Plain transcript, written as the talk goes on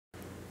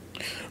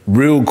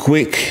Real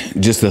quick,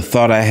 just a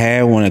thought I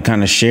had, want to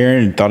kind of share,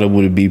 and thought it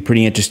would be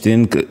pretty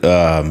interesting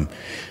to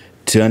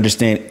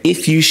understand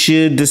if you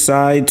should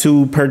decide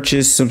to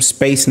purchase some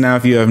space now.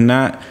 If you have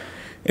not,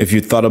 if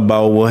you thought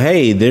about, well,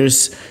 hey,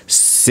 there's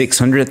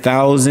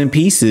 600,000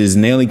 pieces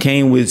and they only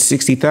came with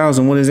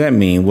 60,000. What does that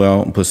mean?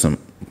 Well,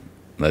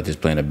 let this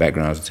play in the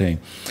background to tell you.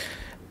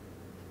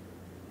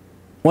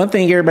 One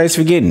thing everybody's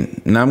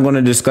forgetting, and I'm going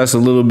to discuss a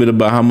little bit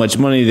about how much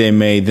money they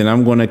made. Then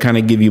I'm going to kind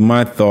of give you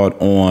my thought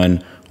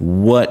on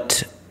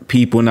what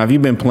people, now if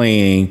you've been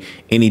playing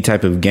any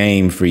type of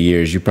game for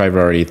years, you probably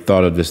already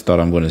thought of this thought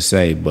I'm going to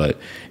say, but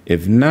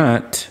if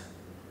not,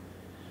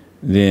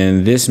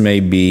 then this may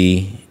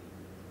be,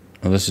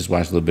 well, let's just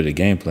watch a little bit of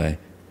gameplay.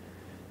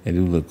 They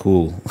do look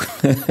cool.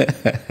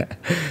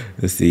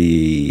 Let's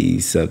see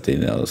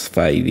something else.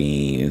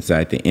 Fighting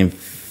inside the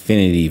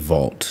Infinity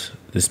Vault.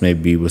 This may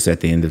be what's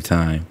at the end of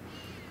time.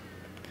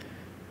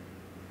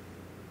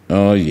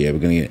 Oh yeah, we're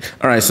gonna get it.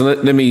 All right, so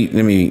let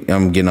me.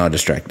 I'm getting all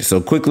distracted.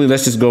 So quickly,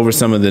 let's just go over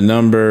some of the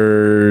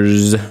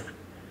numbers.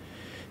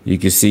 You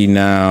can see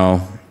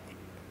now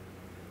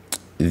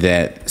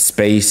that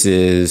space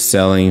is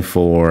selling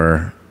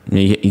for.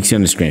 You can see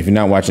on the screen. If you're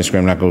not watching the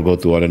screen, I'm not going to go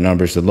through all the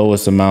numbers. The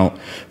lowest amount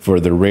for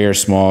the rare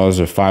smalls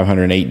are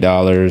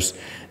 $508.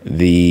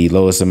 The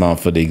lowest amount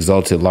for the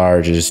exalted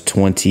large is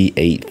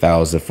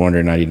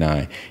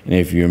 $28,499. And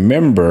if you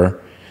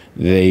remember,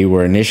 they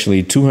were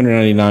initially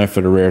 $299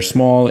 for the rare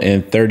small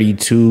and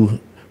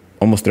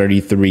almost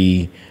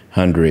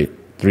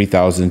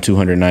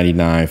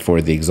 $3,299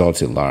 for the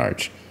exalted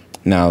large.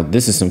 Now,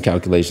 this is some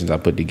calculations I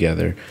put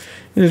together.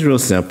 It is real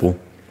simple.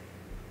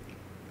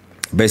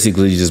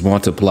 Basically, you just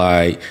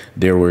multiply.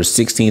 There were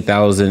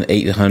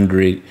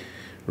 16,800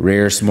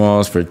 rare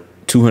smalls for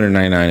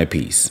 $299 a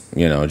piece.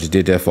 You know, just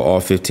did that for all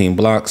 15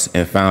 blocks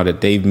and found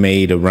that they've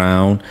made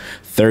around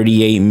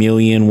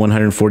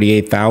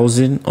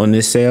 $38,148,000 on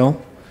this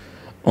sale.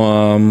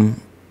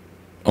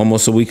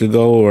 Almost a week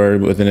ago, or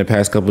within the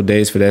past couple of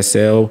days for that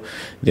sale,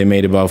 they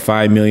made about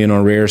 $5 million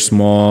on rare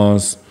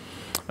smalls,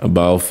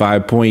 about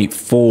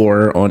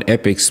 5.4 on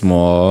epic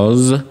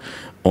smalls.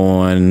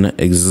 On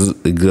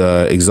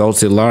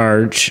exalted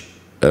large,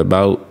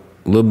 about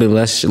a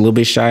little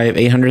bit shy of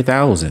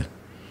 800,000.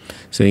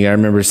 So you gotta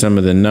remember some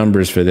of the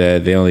numbers for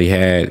that. They only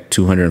had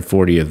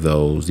 240 of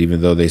those,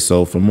 even though they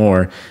sold for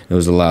more. It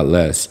was a lot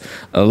less.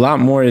 A lot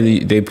more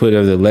they put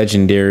of the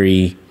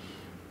legendary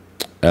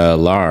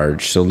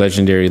large. So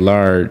legendary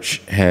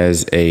large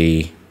has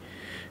a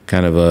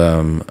kind of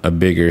a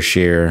bigger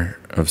share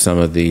of some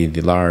of the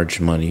large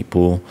money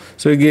pool.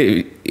 So if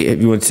you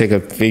want to take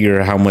a figure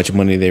of how much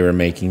money they were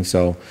making.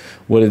 So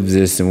what is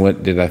this and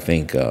what did I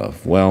think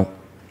of? Well,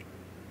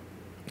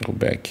 go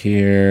back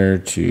here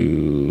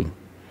to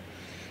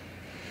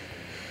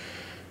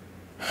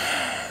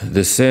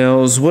the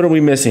sales. What are we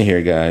missing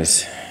here,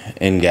 guys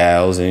and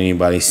gals, and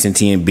anybody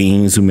sentient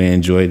beings who may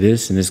enjoy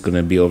this? And it's going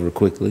to be over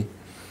quickly.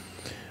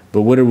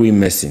 But what are we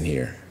missing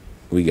here?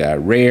 We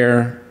got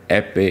rare,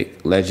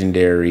 epic,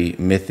 legendary,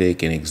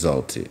 mythic, and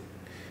exalted.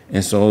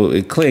 And so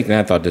it clicked, and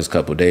I thought this a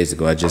couple of days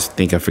ago, I just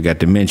think I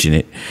forgot to mention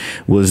it,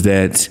 was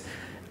that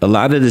a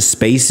lot of the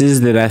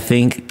spaces that I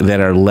think that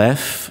are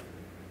left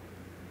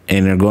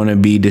and are going to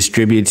be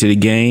distributed to the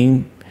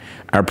game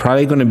are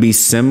probably going to be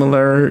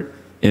similar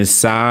in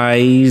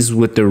size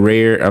with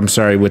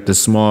with the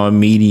small,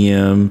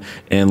 medium,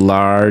 and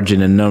large,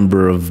 and a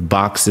number of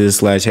boxes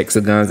 /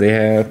 hexagons they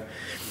have.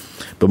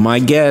 But my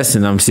guess,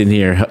 and I'm sitting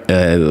here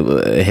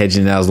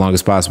hedging out as long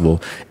as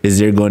possible, is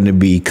there going to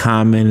be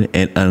common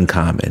and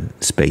uncommon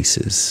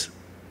spaces.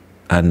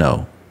 I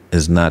know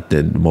it's not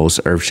the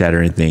most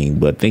earth-shattering thing,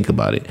 but think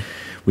about it.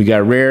 We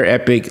got rare,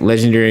 epic,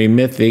 legendary,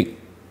 mythic.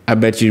 I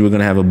bet you we're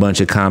going to have a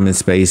bunch of common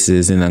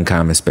spaces and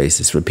uncommon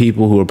spaces for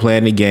people who are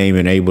playing the game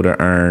and able to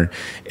earn,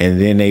 and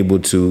then able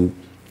to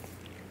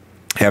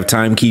have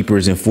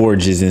timekeepers and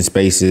forges in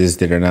spaces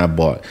that are not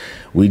bought.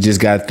 We just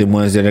got the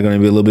ones that are going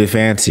to be a little bit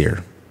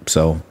fancier.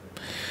 So,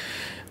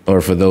 or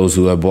for those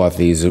who have bought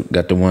these,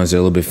 got the ones that are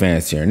a little bit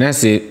fancier. And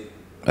that's it.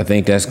 I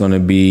think that's going to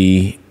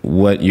be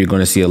what you're going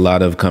to see a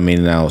lot of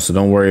coming out. So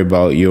don't worry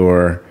about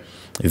your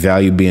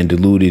value being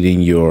diluted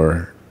in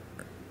your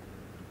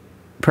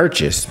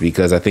purchase,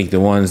 because I think the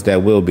ones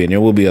that will be, and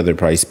there will be other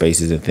price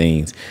spaces and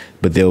things,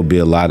 but there will be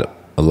a lot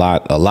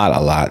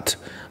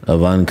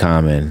of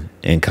uncommon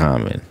and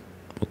common.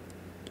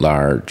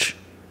 Large,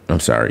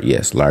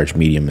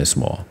 medium, and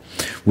small.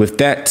 With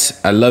that,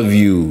 I love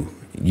you.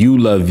 You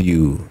love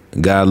you.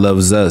 God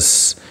loves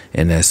us.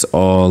 And that's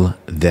all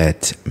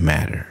that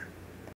matters.